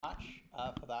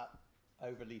for that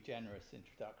overly generous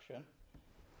introduction.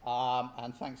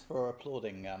 And thanks for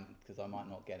applauding, because I might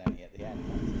not get any at the end,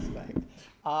 I suspect.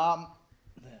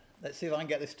 Let's see if I can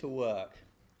get this to work.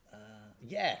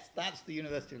 Yes, that's the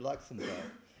University of Luxembourg.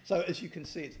 So as you can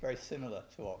see, it's very similar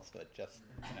to Oxford, just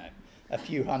a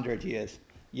few hundred years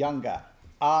younger.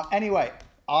 Anyway,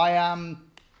 I am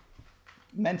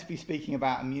meant to be speaking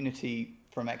about immunity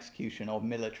from execution of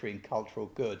military and cultural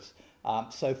goods.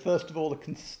 So first of all, a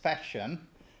confession.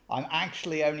 I'm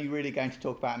actually only really going to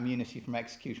talk about immunity from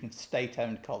execution of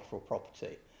state-owned cultural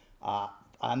property.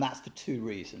 And that's for two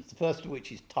reasons. The first of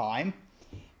which is time.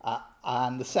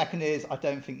 And the second is I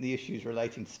don't think the issues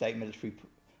relating to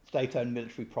state-owned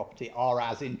military property are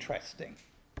as interesting.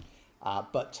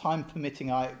 But time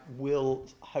permitting, I will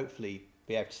hopefully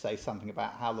be able to say something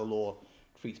about how the law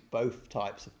treats both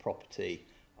types of property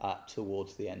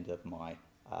towards the end of my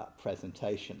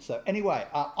presentation. So anyway,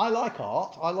 I like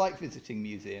art. I like visiting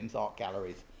museums, art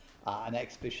galleries, and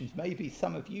exhibitions. Maybe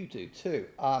some of you do too.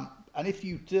 And if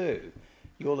you do,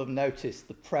 you'll have noticed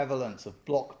the prevalence of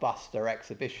blockbuster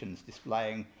exhibitions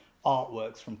displaying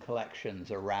artworks from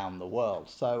collections around the world.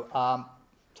 So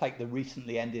take the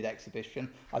recently ended exhibition.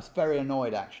 I was very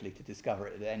annoyed actually to discover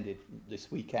it had ended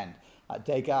this weekend.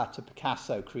 Degas to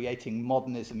Picasso, Creating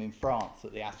Modernism in France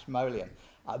at the Ashmolean.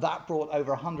 That brought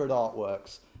over 100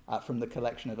 artworks from the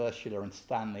collection of Ursula and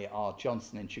Stanley R.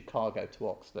 Johnson in Chicago to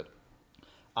Oxford.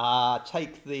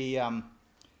 Take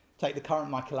the current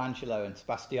Michelangelo and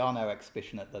Sebastiano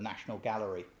exhibition at the National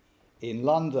Gallery in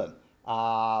London,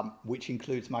 which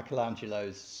includes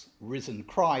Michelangelo's Risen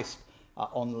Christ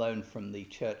on loan from the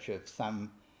Church of San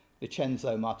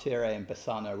Vincenzo Martire in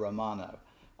Bassano Romano,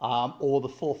 or the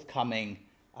forthcoming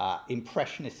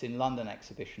Impressionists in London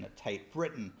exhibition at Tate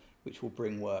Britain, which will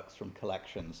bring works from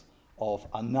collections of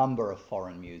a number of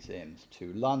foreign museums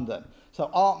to London.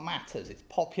 So art matters. It's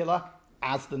popular,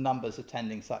 as the numbers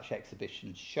attending such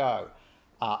exhibitions show.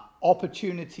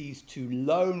 Opportunities to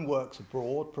loan works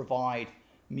abroad provide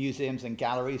museums and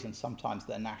galleries, and sometimes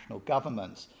their national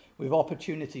governments, with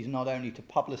opportunities not only to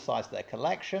publicise their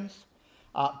collections,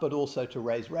 but also to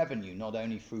raise revenue, not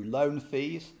only through loan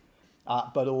fees,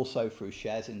 but also through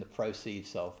shares in the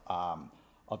proceeds of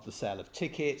the sale of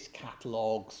tickets,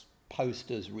 catalogues,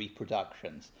 posters,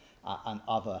 reproductions, and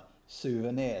other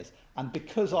souvenirs. And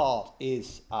because art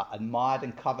is admired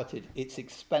and coveted, it's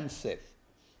expensive.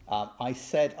 I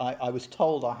was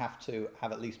told I have to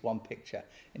have at least one picture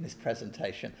in this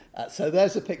presentation. So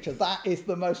there's a picture. That is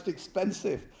the most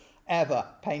expensive ever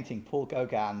painting, Paul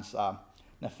Gauguin's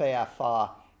Nefea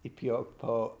Fa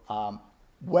Ipiopo,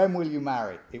 When Will You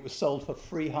Marry? It was sold for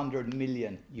 $300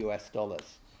 million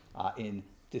in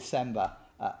December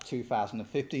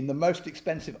 2015. The most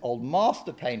expensive old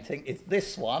master painting is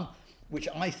this one, which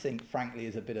I think, frankly,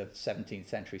 is a bit of 17th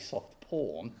century soft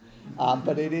porn.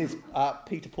 But it is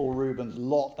Peter Paul Rubens'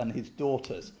 Lot and His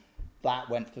Daughters. That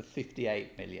went for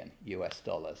 $58 million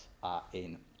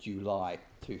in July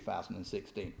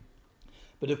 2016.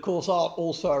 But of course, art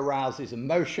also arouses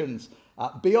emotions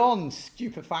beyond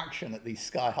stupefaction at these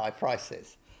sky-high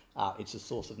prices. It's a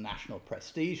source of national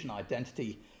prestige and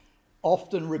identity,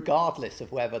 often regardless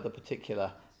of whether the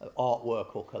particular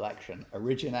artwork or collection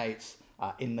originates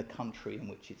in the country in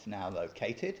which it's now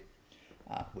located,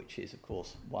 which is, of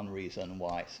course, one reason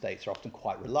why states are often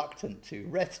quite reluctant to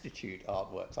restitute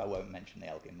artworks. I won't mention the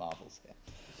Elgin Marbles here.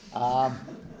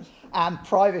 And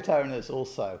private owners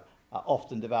also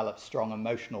often develop strong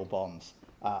emotional bonds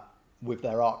with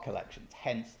their art collections,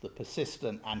 hence the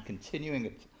persistent and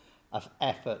continuing of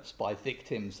efforts by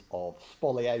victims of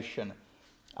spoliation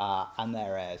and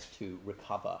their heirs to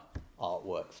recover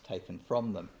artworks taken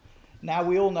from them. Now,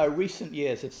 we all know recent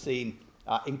years have seen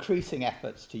increasing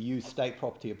efforts to use state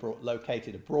property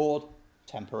located abroad,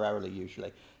 temporarily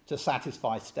usually, to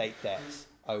satisfy state debts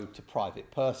owed to private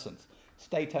persons.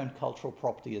 State-owned cultural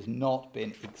property has not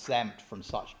been exempt from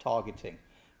such targeting.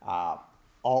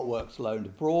 Artworks loaned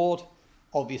abroad,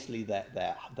 obviously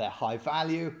they're high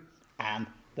value and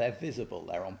they're visible,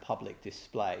 they're on public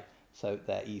display, so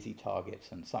they're easy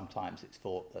targets, and sometimes it's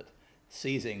thought that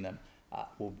seizing them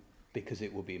because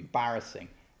it will be embarrassing,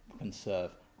 can serve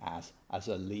as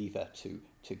a lever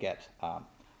to get a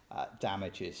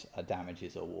damages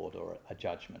award or a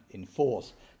judgment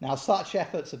enforced. Now, such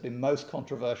efforts have been most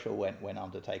controversial when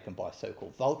undertaken by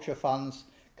so-called vulture funds,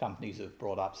 companies who have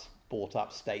bought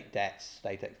up state debts,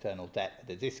 state external debt at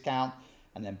a discount,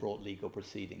 and then brought legal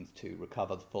proceedings to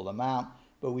recover the full amount.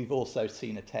 But we've also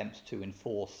seen attempts to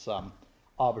enforce some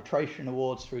arbitration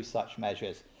awards through such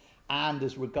measures. And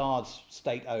as regards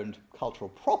state-owned cultural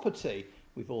property,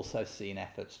 we've also seen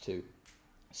efforts to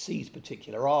seize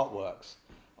particular artworks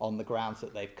on the grounds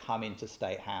that they've come into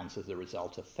state hands as a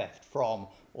result of theft from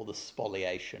or the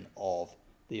spoliation of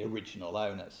the original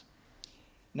owners.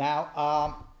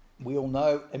 Now, we all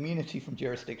know immunity from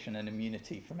jurisdiction and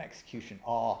immunity from execution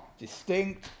are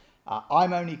distinct.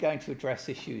 I'm only going to address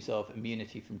issues of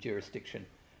immunity from jurisdiction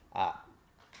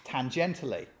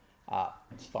tangentially.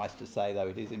 Suffice to say, though,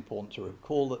 it is important to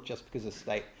recall that just because a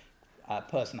state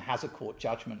person has a court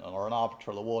judgment or an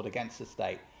arbitral award against the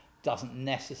state doesn't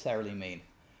necessarily mean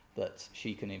that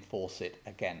she can enforce it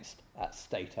against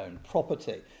state-owned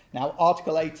property. Now,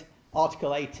 Article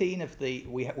 18 of the,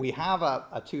 we have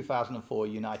a 2004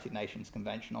 United Nations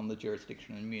Convention on the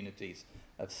Jurisdiction and Immunities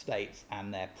of States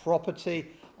and their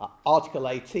property. Article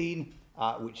 18,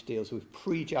 which deals with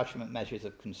pre-judgment measures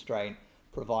of constraint,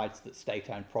 provides that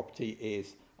state-owned property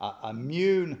is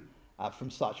immune from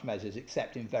such measures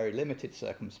except in very limited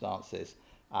circumstances.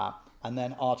 And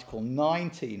then Article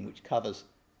 19, which covers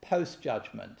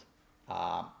post-judgment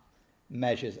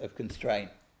measures of constraint,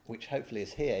 which hopefully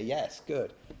is here, yes,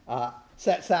 good,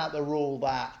 sets out the rule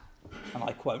that, and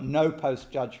I quote, no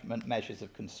post-judgment measures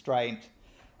of constraint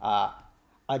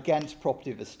against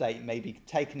property of a state may be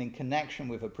taken in connection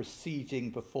with a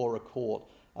proceeding before a court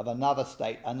of another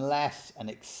state unless and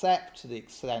except to the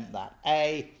extent that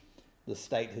A, the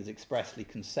state has expressly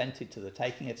consented to the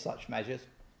taking of such measures,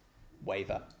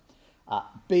 waiver,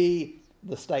 B,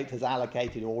 the state has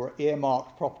allocated or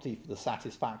earmarked property for the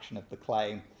satisfaction of the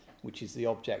claim, which is the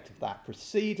object of that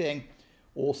proceeding,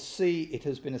 or C, it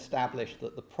has been established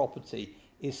that the property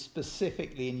is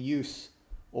specifically in use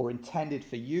or intended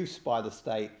for use by the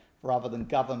state for other than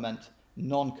government,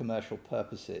 non-commercial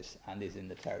purposes, and is in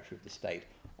the territory of the state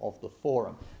of the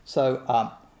forum.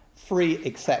 So, 3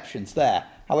 exceptions there.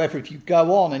 However, if you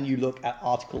go on and you look at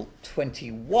Article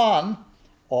 21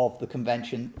 of the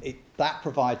Convention, that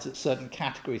provides that certain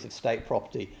categories of state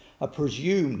property are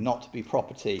presumed not to be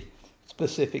property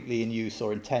specifically in use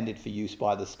or intended for use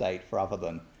by the state for other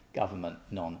than government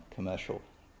non-commercial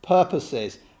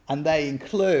purposes. And they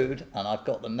include, and I've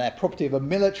got them there, property of a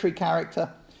military character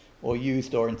or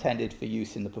used or intended for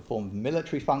use in the performance of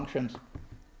military functions,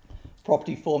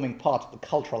 property forming part of the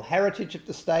cultural heritage of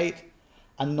the state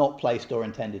and not placed or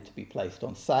intended to be placed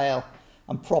on sale,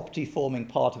 and property forming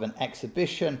part of an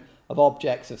exhibition of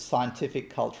objects of scientific,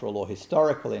 cultural or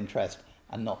historical interest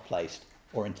and not placed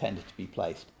or intended to be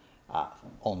placed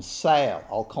on sale.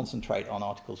 I'll concentrate on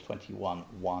Articles 21,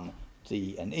 1,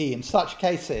 D and E. In such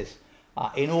cases,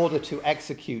 in order to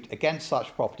execute against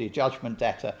such property, a judgment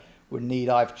debtor would need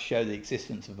either to show the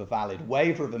existence of a valid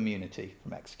waiver of immunity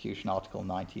from execution, Article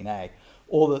 19A,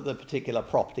 or that the particular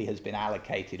property has been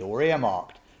allocated or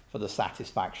earmarked for the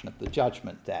satisfaction of the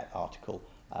judgment debt, Article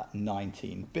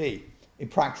 19B. In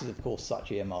practice, of course, such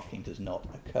earmarking does not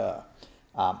occur.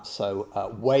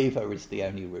 So waiver is the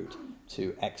only route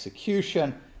to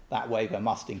execution. That waiver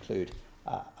must include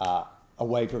a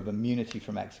waiver of immunity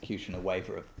from execution. A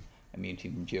waiver of immunity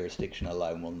from jurisdiction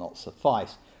alone will not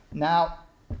suffice. Now,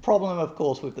 the problem, of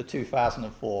course, with the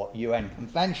 2004 UN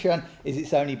Convention is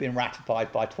it's only been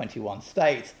ratified by 21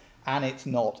 states and it's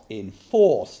not in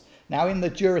force. Now, in the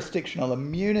jurisdictional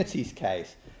immunities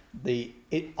case, the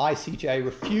ICJ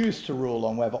refused to rule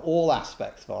on whether all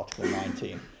aspects of Article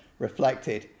 19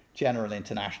 reflected general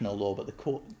international law, but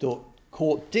the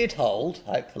court did hold,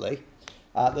 hopefully,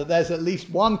 that there's at least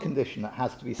one condition that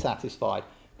has to be satisfied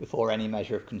before any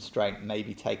measure of constraint may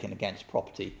be taken against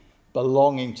property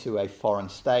belonging to a foreign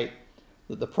state,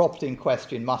 that the property in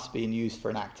question must be in use for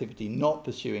an activity not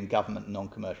pursuing government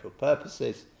non-commercial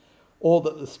purposes, or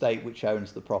that the state which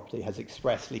owns the property has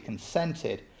expressly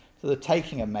consented to the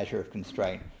taking a measure of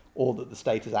constraint, or that the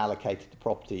state has allocated the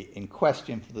property in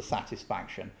question for the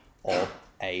satisfaction of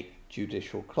a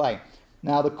judicial claim.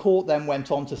 Now, the court then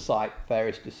went on to cite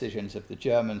various decisions of the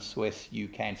German, Swiss,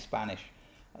 UK and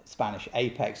Spanish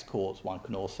apex courts. One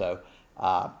can also,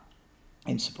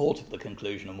 in support of the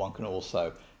conclusion, and one can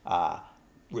also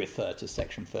refer to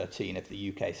Section 13 of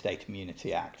the UK State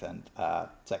Immunity Act and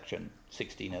Section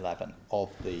 1611 of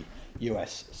the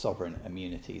US Sovereign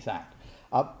Immunities Act.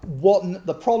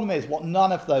 The problem is, what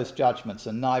none of those judgments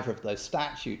and neither of those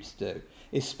statutes do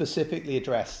is specifically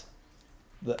address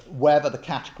whether the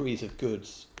categories of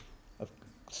goods of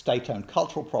state-owned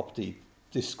cultural property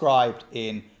described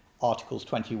in Articles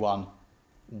 21,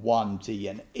 1D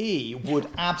and E would,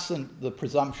 absent the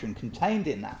presumption contained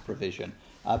in that provision,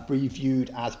 be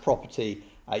viewed as property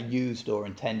used or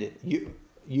intended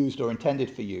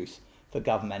for use for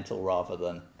governmental rather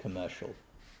than commercial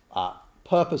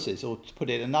purposes. Or to put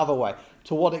it another way,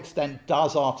 to what extent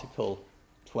does Article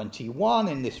 21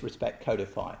 in this respect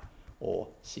codify or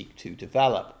seek to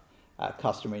develop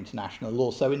customary international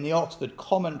law. So in the Oxford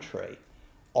Commentary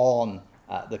on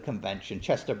the Convention,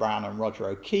 Chester Brown and Roger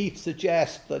O'Keefe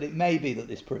suggest that it may be that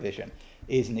this provision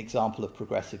is an example of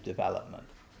progressive development.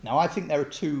 Now, I think there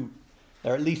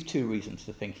are at least two reasons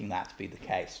for thinking that to be the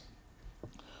case.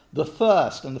 The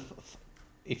first, and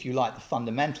if you like, the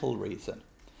fundamental reason,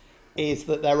 is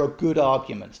that there are good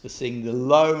arguments for seeing the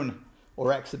loan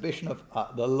or exhibition of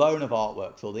the loan of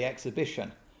artworks or the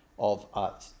exhibition of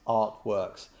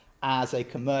artworks as a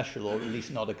commercial or at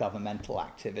least not a governmental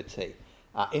activity.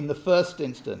 In the first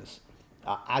instance,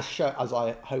 as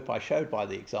I hope I showed by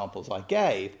the examples I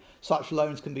gave, such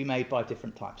loans can be made by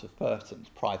different types of persons,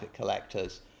 private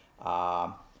collectors,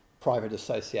 private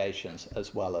associations,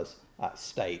 as well as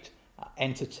state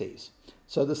entities.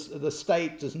 So the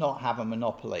state does not have a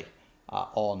monopoly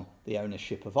on the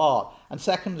ownership of art. And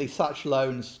secondly, such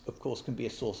loans, of course, can be a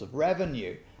source of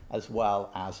revenue as well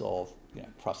as of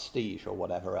prestige or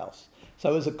whatever else.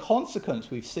 So as a consequence,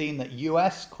 we've seen that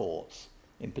US courts,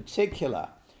 in particular,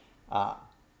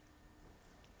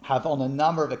 have on a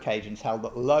number of occasions held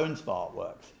that loans of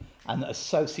artworks and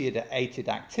associated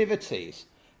activities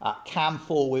can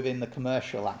fall within the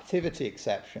commercial activity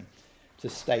exception to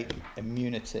state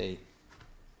immunity.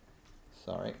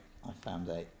 Sorry, I found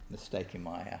a mistake in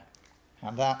my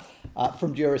handout.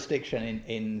 From jurisdiction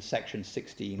in section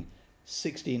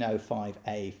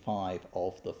 1605A5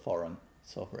 of the Foreign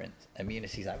Sovereign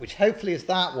Immunities Act, which hopefully is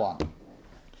that one,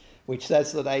 which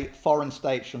says that a foreign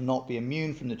state shall not be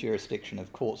immune from the jurisdiction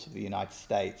of courts of the United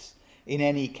States in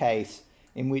any case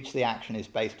in which the action is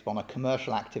based upon a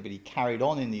commercial activity carried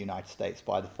on in the United States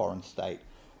by the foreign state,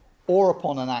 or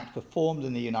upon an act performed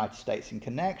in the United States in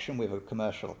connection with a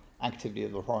commercial activity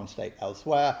of the foreign state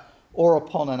elsewhere, or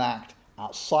upon an act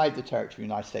outside the territory of the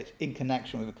United States in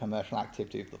connection with a commercial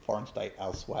activity of the foreign state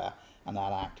elsewhere, and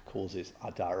that act causes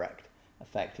a direct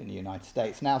effect in the United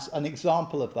States. Now, an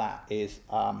example of that is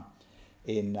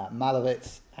in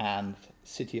Malowitz and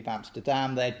City of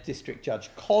Amsterdam. Their district judge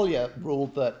Collier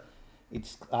ruled that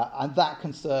and that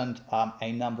concerned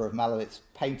a number of Malowitz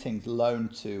paintings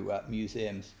loaned to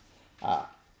museums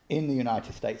in the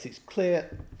United States. It's clear,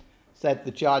 said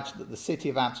the judge, that the City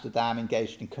of Amsterdam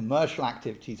engaged in commercial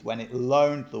activities when it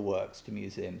loaned the works to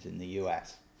museums in the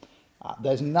US.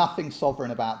 There's nothing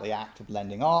sovereign about the act of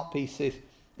lending art pieces,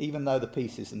 even though the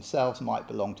pieces themselves might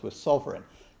belong to a sovereign.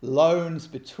 Loans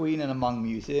between and among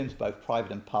museums, both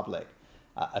private and public,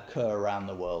 occur around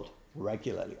the world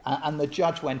regularly. And the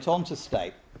judge went on to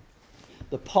state,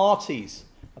 the parties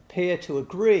appear to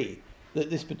agree that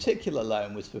this particular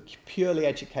loan was for purely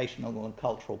educational and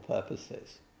cultural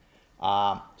purposes.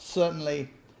 Certainly,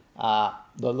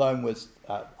 the loan was,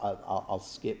 I'll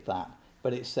skip that,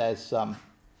 but it says,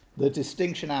 the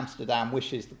distinction Amsterdam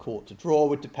wishes the court to draw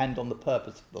would depend on the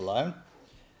purpose of the loan.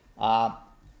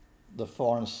 The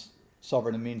Foreign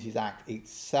Sovereign Immunities Act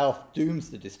itself dooms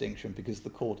the distinction because the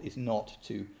court is not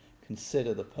to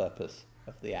consider the purpose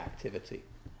of the activity.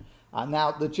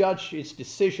 Now, the judge's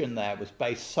decision there was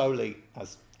based solely,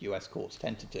 as US courts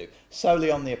tend to do,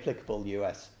 solely on the applicable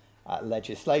US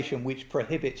legislation, which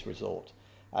prohibits resort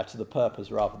to the purpose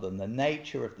rather than the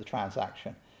nature of the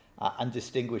transaction, and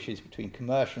distinguishes between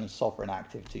commercial and sovereign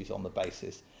activities on the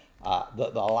basis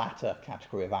that the latter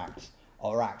category of acts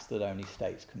are acts that only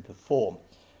states can perform.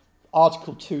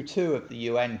 Article 2.2 of the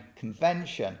UN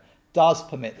Convention does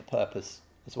permit the purpose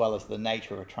as well as the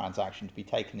nature of a transaction to be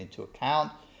taken into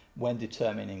account when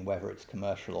determining whether it's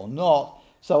commercial or not,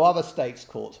 so other states'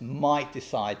 courts might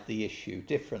decide the issue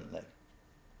differently.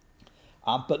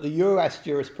 But the US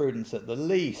jurisprudence at the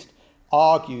least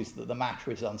argues that the matter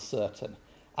is uncertain,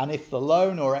 and if the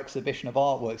loan or exhibition of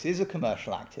artworks is a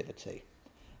commercial activity,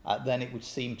 then it would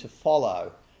seem to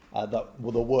follow that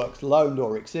the works loaned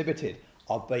or exhibited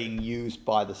are being used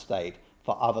by the state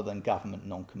for other than government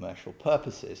non-commercial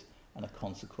purposes and are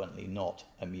consequently not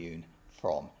immune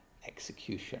from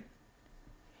execution.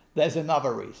 There's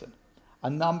another reason, a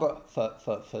number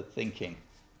for thinking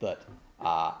that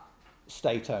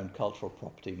state-owned cultural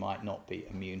property might not be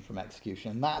immune from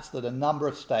execution, and that's that a number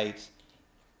of states,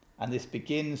 and this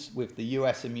begins with the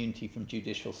US Immunity from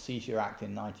Judicial Seizure Act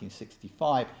in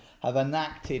 1965, have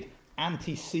enacted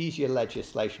anti-seizure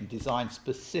legislation designed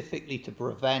specifically to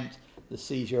prevent the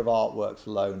seizure of artworks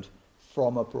loaned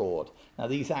from abroad. Now,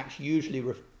 these acts usually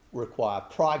require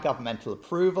prior governmental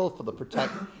approval for the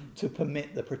to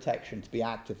permit the protection to be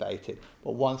activated,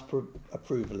 but once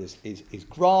approval is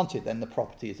granted, then the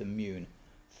property is immune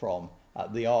from,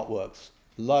 the artworks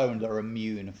loaned are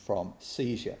immune from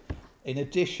seizure. In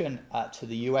addition to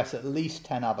the US, at least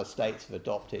 10 other states have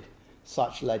adopted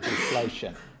such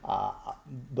legislation.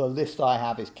 The list I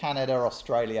have is Canada,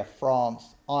 Australia,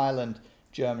 France, Ireland,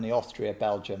 Germany, Austria,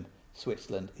 Belgium,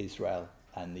 Switzerland, Israel,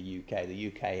 and the UK. The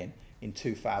UK in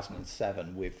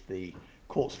 2007 with the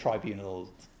Courts, Tribunals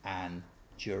and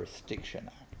Jurisdiction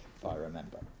Act, if I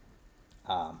remember,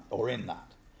 or in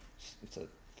that. It's a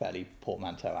fairly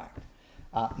portmanteau act.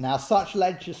 Now, such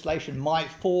legislation might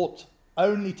thought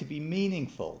only to be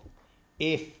meaningful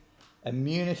if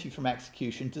immunity from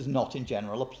execution does not in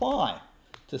general apply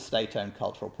to state-owned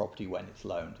cultural property when it's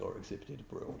loaned or exhibited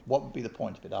abroad. What would be the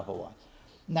point of it otherwise?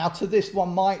 Now, to this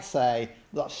one might say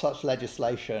that such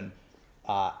legislation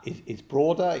is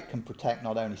broader. It can protect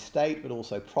not only state but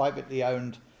also privately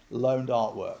owned loaned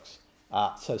artworks.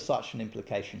 So such an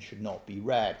implication should not be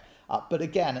read. But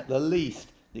again, at the least,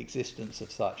 the existence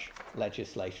of such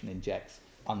legislation injects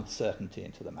uncertainty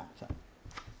into the matter.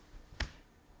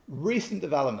 Recent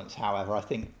developments, however, I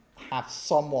think have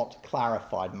somewhat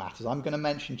clarified matters. I'm going to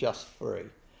mention just three.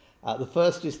 The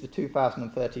first is the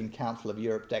 2013 Council of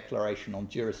Europe Declaration on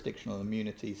Jurisdictional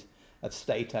Immunities of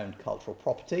State-Owned Cultural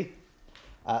Property.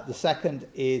 The second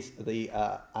is the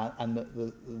other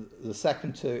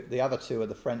two are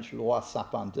the French Loi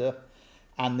Sapin II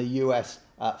and the US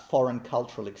Foreign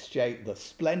Cultural Exchange, the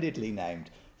splendidly named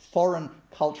Foreign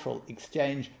Cultural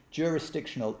Exchange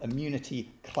Jurisdictional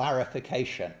Immunity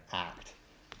Clarification Act,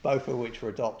 both of which were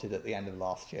adopted at the end of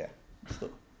last year.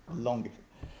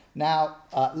 Now,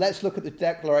 let's look at the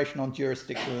Declaration on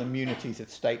Jurisdictional Immunities of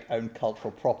State-Owned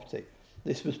Cultural Property.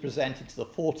 This was presented to the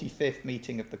 45th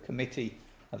meeting of the Committee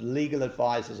of Legal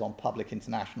Advisors on Public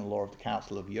International Law of the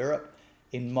Council of Europe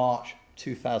in March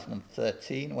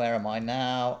 2013. Where am I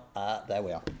now? There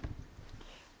we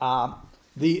are.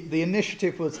 The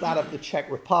initiative was that of the Czech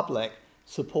Republic,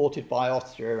 supported by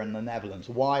Austria and the Netherlands.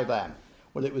 Why then?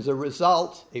 Well, it was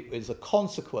a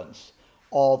consequence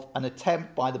of an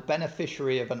attempt by the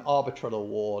beneficiary of an arbitral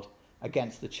award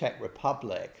against the Czech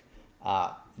Republic.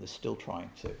 They're still trying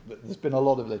to, but there's been a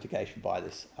lot of litigation by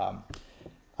this,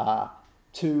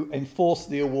 to enforce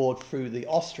the award through the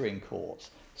Austrian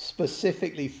courts,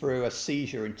 specifically through a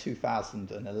seizure in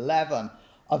 2011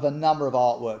 of a number of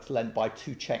artworks lent by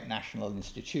two Czech national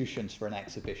institutions for an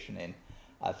exhibition in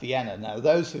Vienna. Now,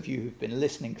 those of you who've been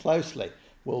listening closely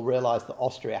will realise that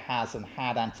Austria has and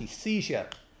had anti-seizure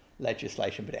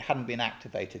legislation, but it hadn't been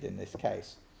activated in this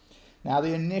case. Now,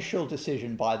 the initial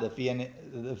decision by the Vienna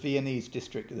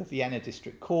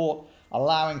District Court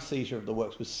allowing seizure of the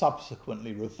works was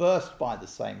subsequently reversed by the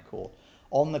same court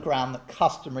on the ground that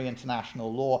customary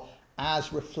international law,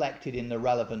 as reflected in the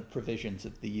relevant provisions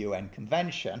of the UN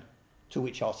Convention, to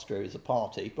which Austria is a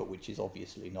party, but which is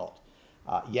obviously not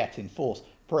yet in force,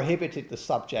 prohibited the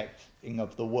subjecting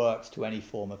of the works to any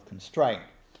form of constraint.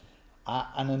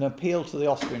 And an appeal to the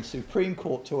Austrian Supreme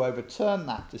Court to overturn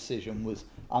that decision was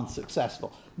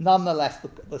unsuccessful. Nonetheless,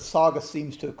 the saga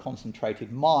seems to have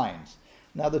concentrated minds.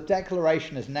 Now, the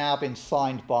declaration has now been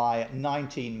signed by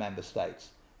 19 member states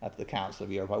of the Council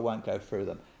of Europe. I won't go through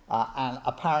them. And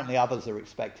apparently others are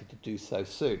expected to do so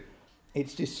soon.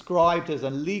 It's described as a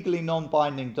legally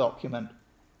non-binding document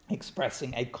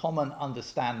expressing a common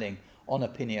understanding on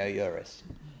opinio juris.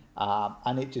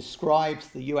 And it describes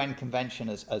the UN Convention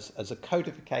as a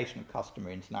codification of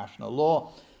customary international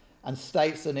law, and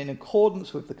states that in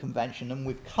accordance with the Convention and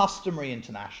with customary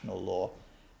international law,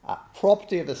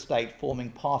 property of a state forming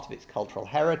part of its cultural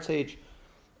heritage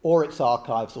or its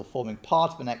archives or forming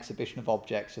part of an exhibition of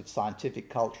objects of scientific,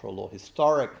 cultural or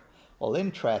historical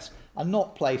interest are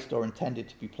not placed or intended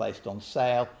to be placed on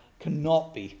sale,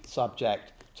 cannot be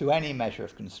subject to any measure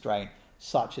of constraint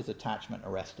such as attachment,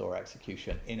 arrest or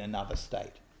execution in another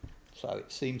state. So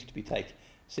it seems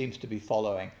to be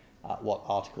following what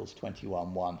Articles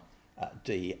 21.1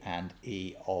 D and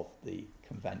E of the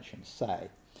Convention say.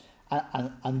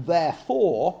 And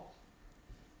therefore,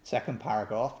 second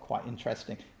paragraph, quite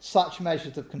interesting, such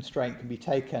measures of constraint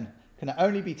can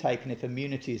only be taken if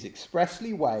immunity is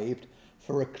expressly waived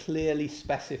for a clearly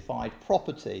specified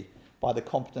property by the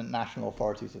competent national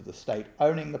authorities of the state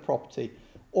owning the property,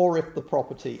 or if the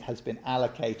property has been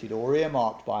allocated or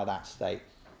earmarked by that state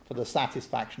for the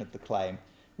satisfaction of the claim,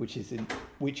 which is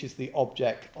the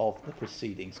object of the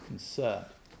proceedings concerned.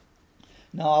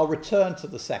 Now, I'll return to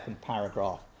the second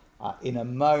paragraph in a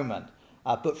moment,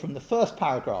 but from the first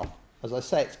paragraph, as I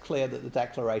say, it's clear that the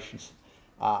declaration,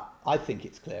 I think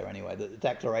it's clear anyway, that the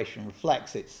declaration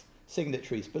reflects its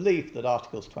signatories' belief that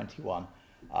Articles 21,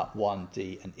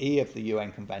 1D and E of the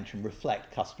UN Convention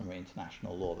reflect customary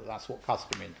international law, that's what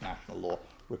customary international law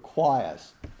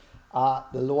requires. The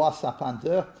Loi Sapin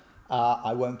II,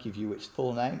 I won't give you its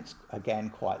full name, it's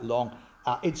again quite long,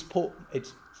 It's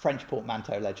French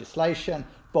portmanteau legislation,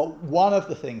 but one of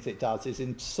the things it does is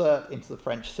insert into the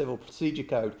French Civil Procedure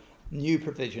Code new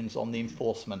provisions on the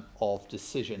enforcement of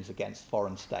decisions against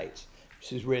foreign states,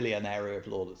 which is really an area of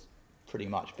law that's pretty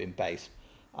much been based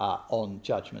on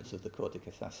judgments of the Cour de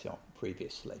Cassation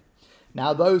previously.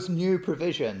 Now, those new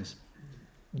provisions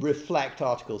reflect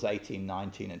Articles 18,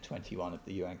 19 and 21 of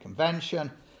the UN Convention,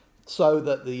 so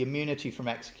that the immunity from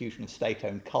execution of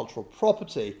state-owned cultural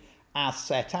property, as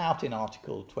set out in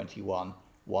Article 21,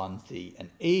 1D and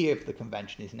E of the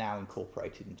Convention, is now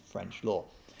incorporated into French law.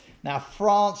 Now,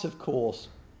 France, of course,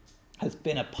 has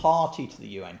been a party to the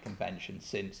UN Convention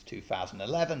since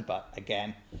 2011, but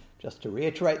again, just to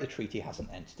reiterate, the treaty hasn't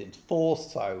entered into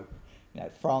force, so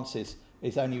France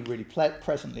is only really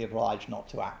presently obliged not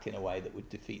to act in a way that would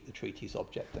defeat the treaty's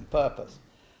object and purpose.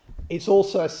 It's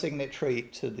also a signatory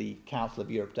to the Council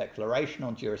of Europe Declaration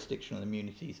on Jurisdictional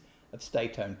Immunities of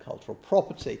State-Owned Cultural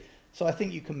Property, so I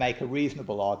think you can make a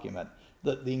reasonable argument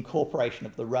that the incorporation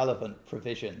of the relevant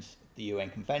provisions of the UN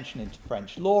Convention into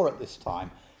French law at this time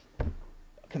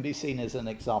can be seen as an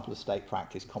example of state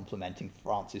practice complementing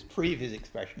France's previous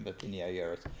expression of opinio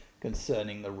juris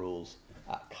concerning the rule's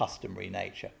customary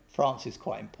nature. France is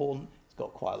quite important, it's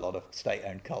got quite a lot of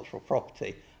state-owned cultural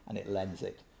property, and it lends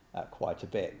it quite a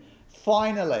bit.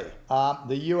 Finally,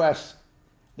 the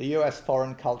US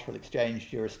Foreign Cultural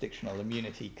Exchange Jurisdictional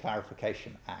Immunity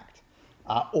Clarification Act,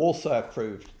 also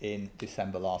approved in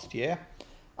December last year.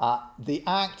 The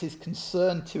Act is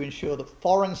concerned to ensure that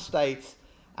foreign states'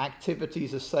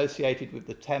 activities associated with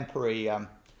the temporary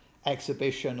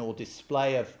exhibition or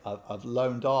display of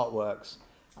loaned artworks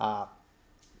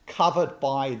covered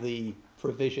by the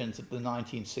provisions of the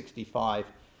 1965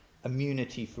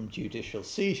 Immunity from Judicial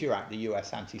Seizure Act, the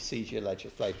US anti-seizure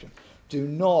legislation, do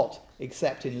not,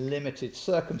 except in limited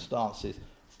circumstances,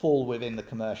 fall within the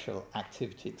commercial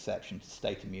activity exception to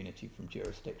state immunity from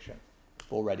jurisdiction.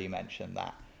 I've already mentioned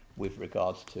that with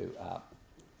regards to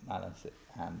Malinzit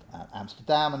and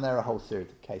Amsterdam, and there are a whole series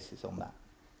of cases on that.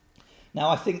 Now,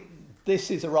 I think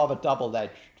this is a rather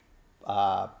double-edged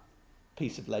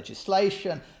piece of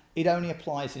legislation. It only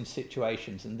applies in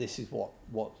situations, and this is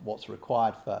what's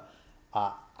required for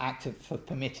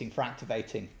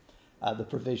activating the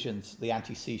provisions, the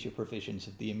anti-seizure provisions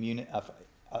of the in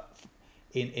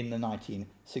the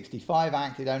 1965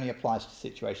 Act. It only applies to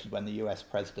situations when the US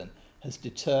President has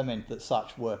determined that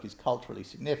such work is culturally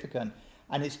significant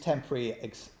and its temporary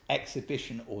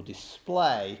exhibition or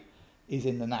display is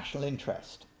in the national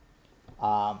interest.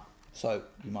 So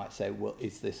you might say, well,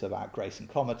 is this about grace and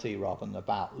comity rather than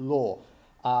about law?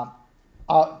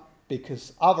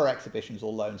 Because other exhibitions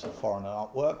or loans of foreign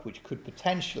artwork, which could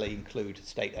potentially include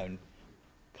state-owned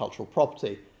cultural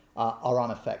property, are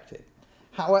unaffected.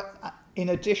 However, in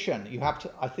addition, you have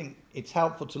to, I think it's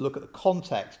helpful to look at the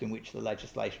context in which the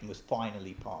legislation was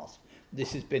finally passed.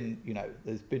 This has been,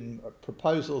 there's been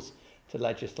proposals to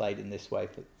legislate in this way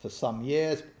for some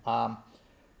years,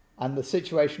 and the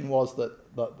situation was that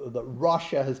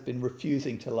Russia has been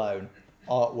refusing to loan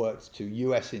artworks to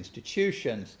US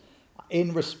institutions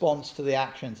in response to the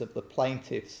actions of the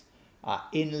plaintiffs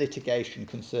in litigation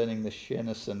concerning the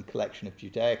Schneerson collection of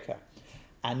Judaica.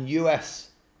 And US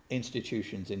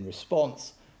institutions in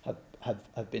response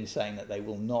have been saying that they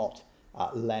will not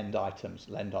lend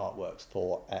artworks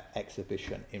for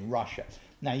exhibition in Russia.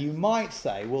 Now you might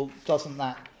say, well, doesn't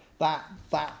that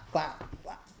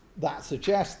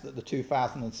suggests that the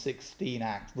 2016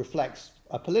 Act reflects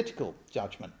a political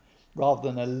judgment rather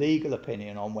than a legal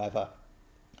opinion on whether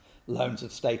loans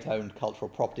of state-owned cultural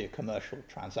property are commercial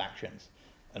transactions,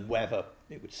 and whether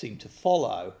it would seem to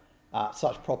follow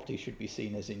such property should be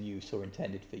seen as in use or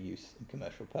intended for use in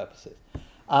commercial purposes.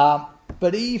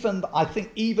 But I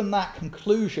think even that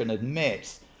conclusion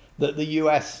admits that the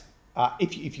US,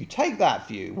 if you take that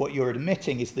view, what you're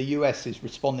admitting is the US is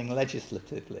responding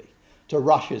legislatively to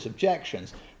Russia's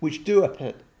objections, which do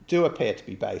appear to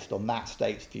be based on that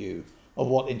state's view of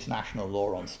what international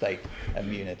law on state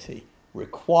immunity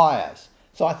requires.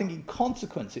 So I think in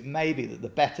consequence it may be that the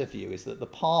better view is that the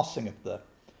passing of the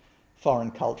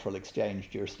Foreign Cultural Exchange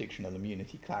Jurisdictional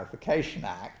Immunity Clarification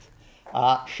Act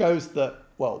shows that,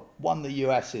 well, one, the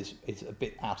US is a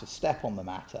bit out of step on the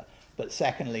matter, but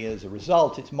secondly, as a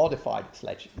result, it's modified its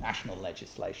national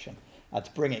legislation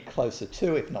to bring it closer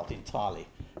to, if not entirely,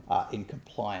 in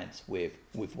compliance with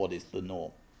what is the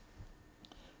norm.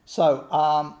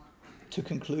 So, to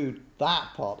conclude that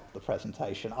part of the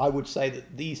presentation, I would say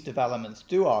that these developments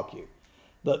do argue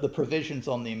that the provisions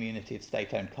on the immunity of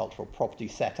state-owned cultural property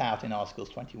set out in Articles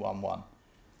 21.1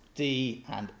 D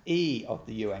and E of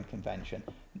the UN Convention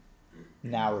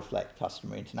now reflect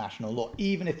customary international law,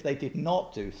 even if they did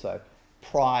not do so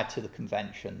prior to the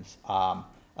convention's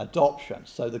adoption.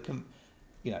 So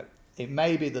it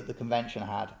may be that the convention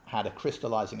had a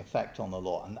crystallizing effect on the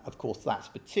law, and of course that's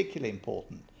particularly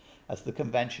important as the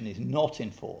convention is not in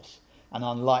force and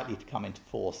unlikely to come into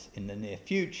force in the near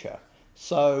future.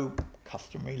 So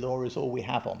customary law is all we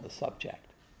have on the subject.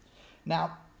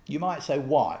 Now, you might say,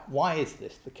 why? Why is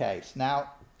this the case?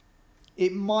 Now,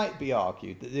 it might be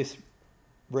argued that this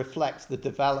reflects the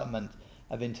development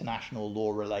of international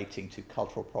law relating to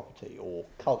cultural property or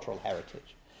cultural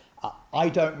heritage. I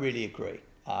don't really agree.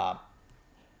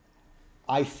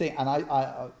 I think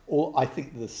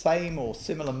the same or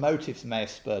similar motives may have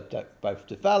spurred both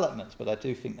developments, but I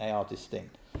do think they are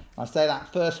distinct. I say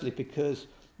that firstly because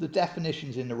the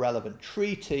definitions in the relevant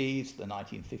treaties, the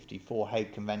 1954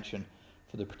 Hague Convention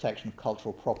for the Protection of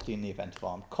Cultural Property in the Event of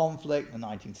Armed Conflict, the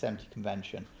 1970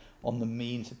 Convention on the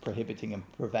Means of Prohibiting and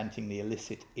Preventing the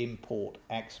Illicit Import,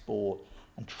 Export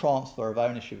and Transfer of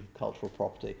Ownership of Cultural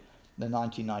Property, the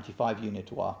 1995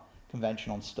 UNIDROIT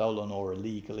Convention on Stolen or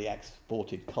Illegally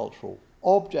Exported Cultural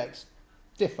Objects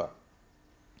differ.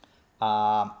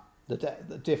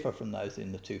 Differ from those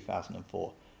in the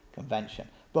 2004 Convention.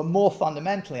 But more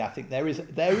fundamentally, I think there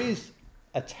is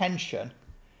a tension,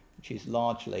 which is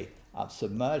largely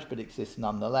submerged but exists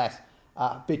nonetheless,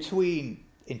 between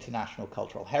international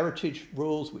cultural heritage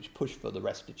rules, which push for the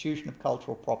restitution of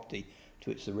cultural property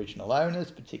to its original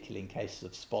owners, particularly in cases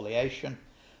of spoliation,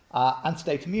 and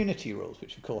state immunity rules,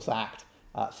 which of course act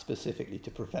specifically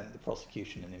to prevent the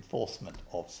prosecution and enforcement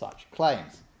of such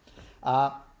claims.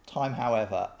 Time,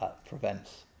 however,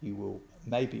 prevents, you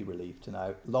may be relieved to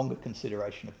know, longer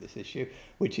consideration of this issue,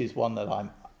 which is one that I'm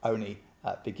only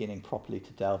beginning properly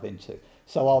to delve into.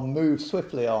 So I'll move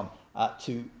swiftly on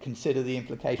to consider the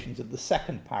implications of the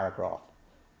second paragraph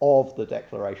of the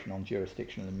Declaration on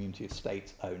Jurisdiction and Immunity of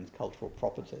State-Owned Cultural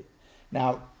Property.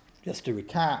 Now, just to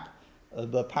recap,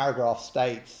 the paragraph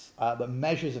states that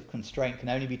measures of constraint can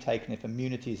only be taken if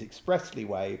immunity is expressly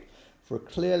waived for a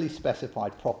clearly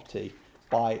specified property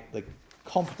by the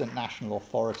competent national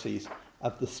authorities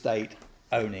of the state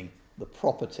owning the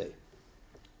property.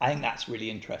 I think that's really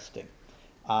interesting.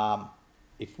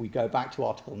 If we go back to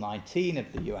Article 19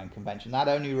 of the UN Convention, that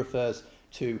only refers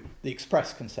to the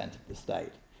express consent of the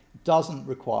state. It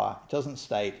doesn't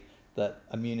state that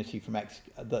immunity from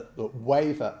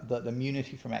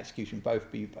immunity from execution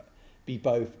be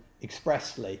both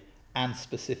expressly and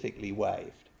specifically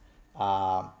waived.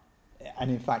 And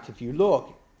in fact, if you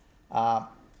look,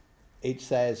 it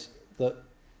says that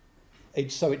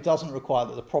it doesn't require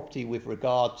that the property with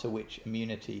regard to which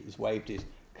immunity is waived is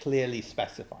clearly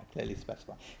specified.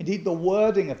 Indeed, the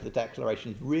wording of the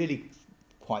declaration is really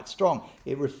quite strong.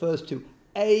 It refers to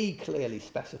a clearly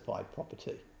specified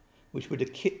property, which would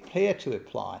appear to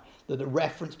imply that a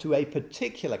reference to a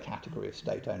particular category of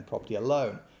state-owned property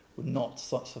alone would not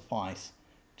suffice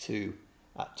to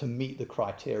meet the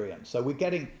criterion. So we're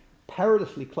getting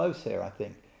perilously close here, I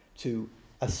think, to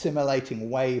assimilating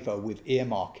waiver with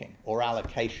earmarking or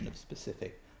allocation of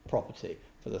specific property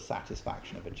for the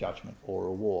satisfaction of a judgment or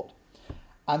award.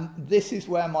 And this is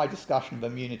where my discussion of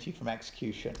immunity from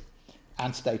execution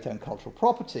and state-owned cultural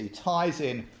property ties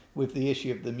in with the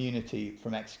issue of the immunity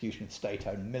from execution of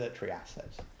state-owned military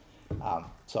assets.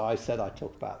 So I said I'd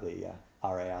talk about the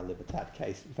Area Libertad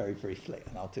case very briefly,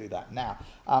 and I'll do that now.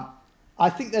 I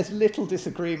think there's little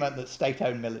disagreement that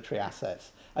state-owned military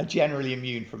assets are generally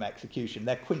immune from execution.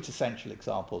 They're quintessential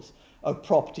examples of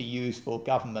property used for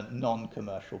government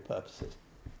non-commercial purposes.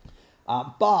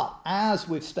 But as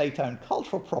with state-owned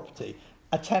cultural property,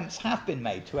 attempts have been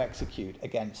made to execute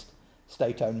against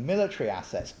state-owned military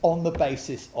assets on the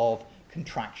basis of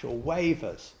contractual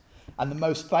waivers. And the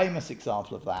most famous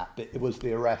example of that was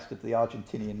the arrest of the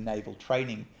Argentinian naval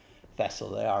training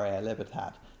vessel, the Area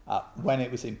Libertad, when it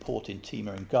was in port in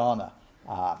Timor in Ghana.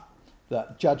 The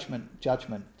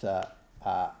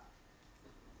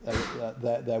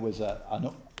there was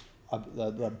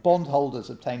the bondholders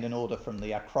obtained an order from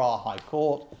the Accra High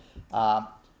Court,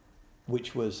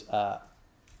 which was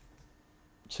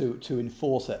to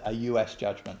enforce a US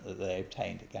judgment that they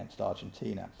obtained against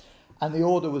Argentina. And the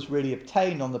order was really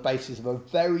obtained on the basis of a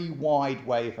very wide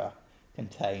waiver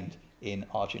contained in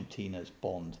Argentina's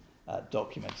bond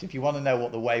documents. If you want to know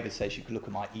what the waiver says, you can look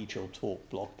at my EJIL Talk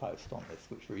blog post on this,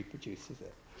 which reproduces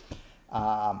it.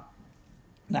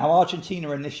 Now,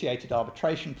 Argentina initiated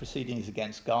arbitration proceedings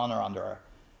against Ghana under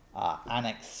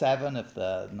Annex 7 of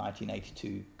the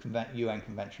 1982 UN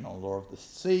Convention on Law of the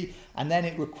Sea, and then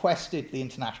it requested the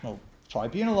International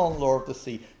Tribunal on Law of the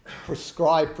Sea to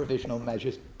prescribe provisional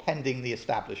measures pending the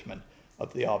establishment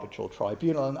of the arbitral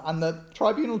tribunal, and the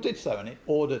tribunal did so, and it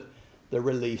ordered the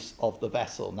release of the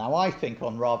vessel. Now, I think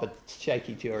on rather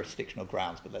shaky jurisdictional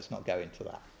grounds, but let's not go into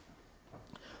that.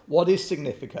 What is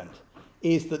significant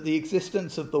is that the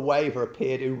existence of the waiver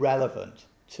appeared irrelevant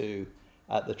to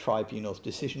the tribunal's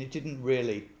decision. It didn't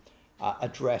really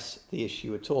address the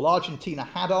issue at all. Argentina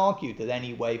had argued that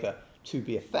any waiver to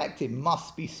be effective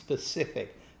must be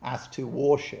specific as to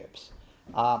warships.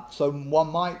 So one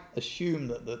might assume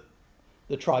that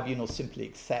the tribunal simply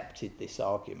accepted this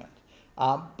argument.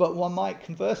 But one might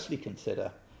conversely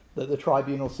consider that the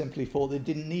tribunal simply thought they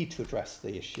didn't need to address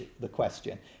the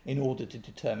question in order to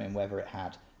determine whether it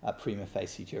had prima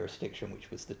facie jurisdiction,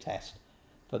 which was the test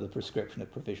for the prescription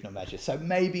of provisional measures. So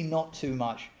maybe not too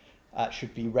much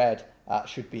should be read,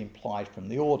 should be implied from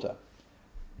the order.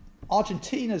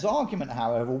 Argentina's argument,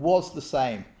 however, was the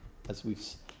same as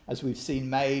we've seen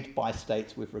made by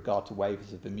states with regard to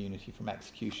waivers of immunity from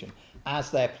execution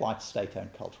as they apply to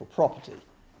state-owned cultural property.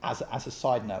 As a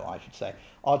side note, I should say,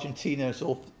 Argentina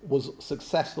was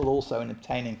successful also in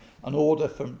obtaining an order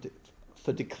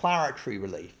for declaratory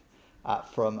relief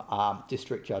from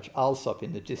District Judge Alsop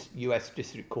in the U.S.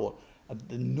 District Court of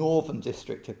the Northern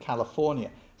District of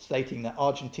California, stating that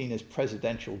Argentina's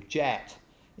presidential jet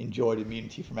enjoyed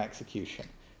immunity from execution,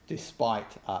 despite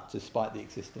the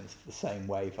existence of the same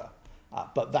waiver.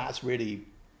 But that's really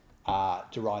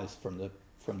derives from the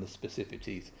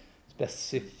specificities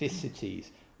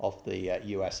of the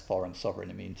U.S. Foreign Sovereign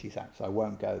Immunities Act, so I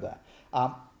won't go there.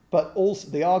 But also,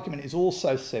 the argument is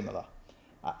also similar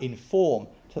in form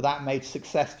to that made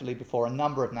successfully before a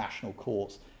number of national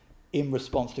courts in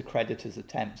response to creditors'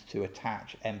 attempts to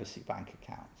attach embassy bank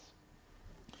accounts.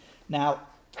 Now,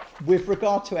 with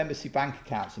regard to embassy bank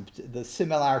accounts, the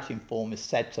similarity in form is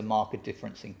said to mark a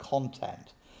difference in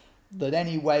content. That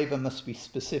any waiver must be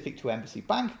specific to embassy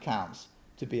bank accounts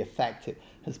to be effective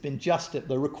has been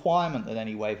the requirement that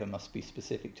any waiver must be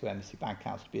specific to embassy bank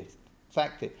accounts to be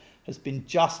effective has been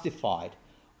justified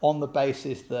on the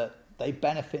basis that they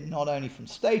benefit not only from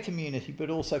state immunity but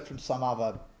also from some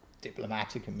other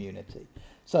diplomatic immunity.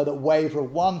 So that waiver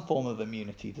of one form of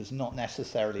immunity does not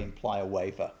necessarily imply a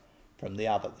waiver from the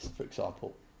other. This, for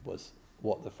example, was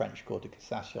what the French Cour de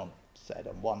Cassation said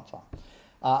at one time.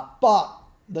 But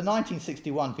the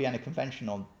 1961 Vienna Convention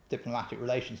on Diplomatic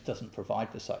Relations doesn't provide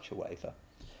for such a waiver.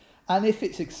 And if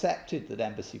it's accepted that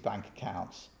embassy bank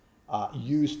accounts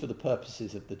used for the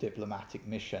purposes of the diplomatic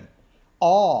mission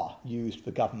are used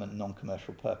for government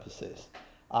non-commercial purposes,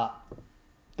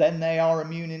 then they are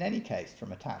immune in any case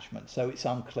from attachment. So it's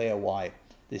unclear why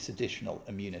this additional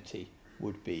immunity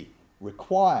would be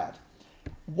required.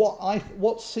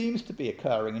 What seems to be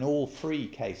occurring in all three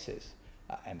cases,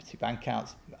 embassy bank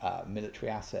accounts, military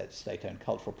assets, state-owned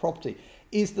cultural property,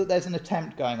 is that there's an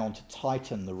attempt going on to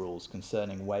tighten the rules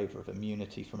concerning waiver of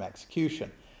immunity from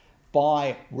execution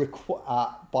by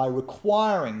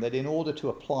requiring that in order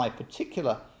for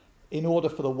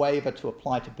the waiver to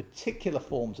apply to particular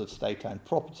forms of state-owned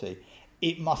property,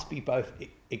 it must be both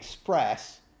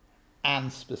express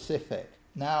and specific.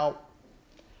 Now,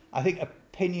 I think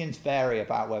opinions vary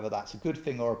about whether that's a good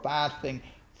thing or a bad thing.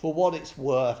 For what it's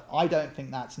worth, I don't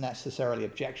think that's necessarily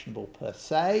objectionable per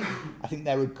se. I think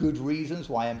there are good reasons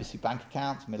why embassy bank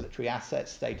accounts, military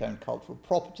assets, state-owned cultural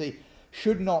property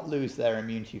should not lose their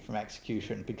immunity from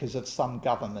execution because of some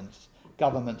governments'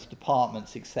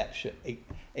 departments'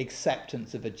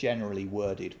 acceptance of a generally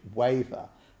worded waiver.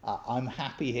 I'm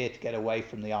happy here to get away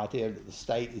from the idea that the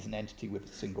state is an entity with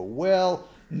a single will.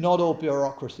 Not all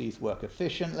bureaucracies work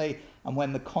efficiently, and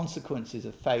when the consequences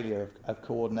of failure of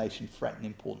coordination threaten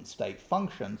important state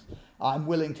functions, I'm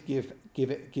willing to give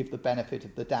the benefit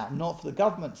of the doubt, not for the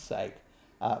government's sake,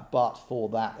 but for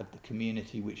that of the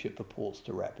community which it purports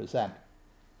to represent.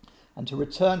 And to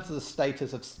return to the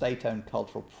status of state-owned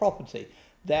cultural property,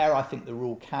 there I think the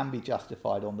rule can be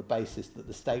justified on the basis that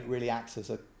the state really acts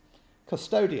as a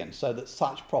custodian, so that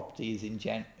such property is in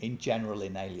general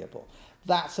inalienable.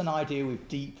 That's an idea with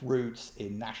deep roots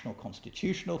in national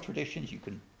constitutional traditions. You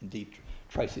can indeed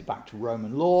trace it back to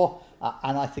Roman law,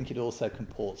 and I think it also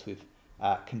comports with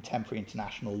contemporary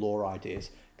international law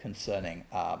ideas concerning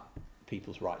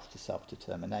people's rights to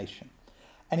self-determination.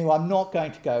 Anyway, I'm not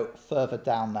going to go further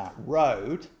down that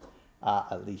road,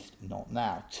 at least not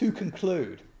now. To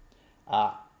conclude,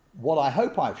 what I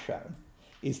hope I've shown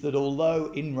is that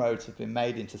although inroads have been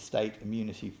made into state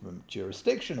immunity from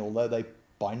jurisdiction, although they've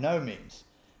by no means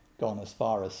gone as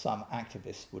far as some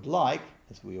activists would like,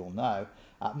 as we all know,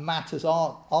 matters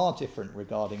are different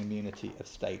regarding immunity of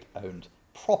state-owned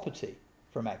property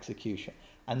from execution.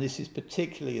 And this is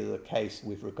particularly the case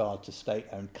with regard to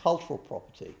state-owned cultural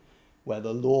property, where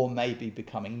the law may be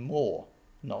becoming more,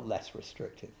 not less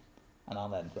restrictive. And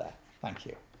I'll end there. Thank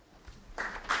you.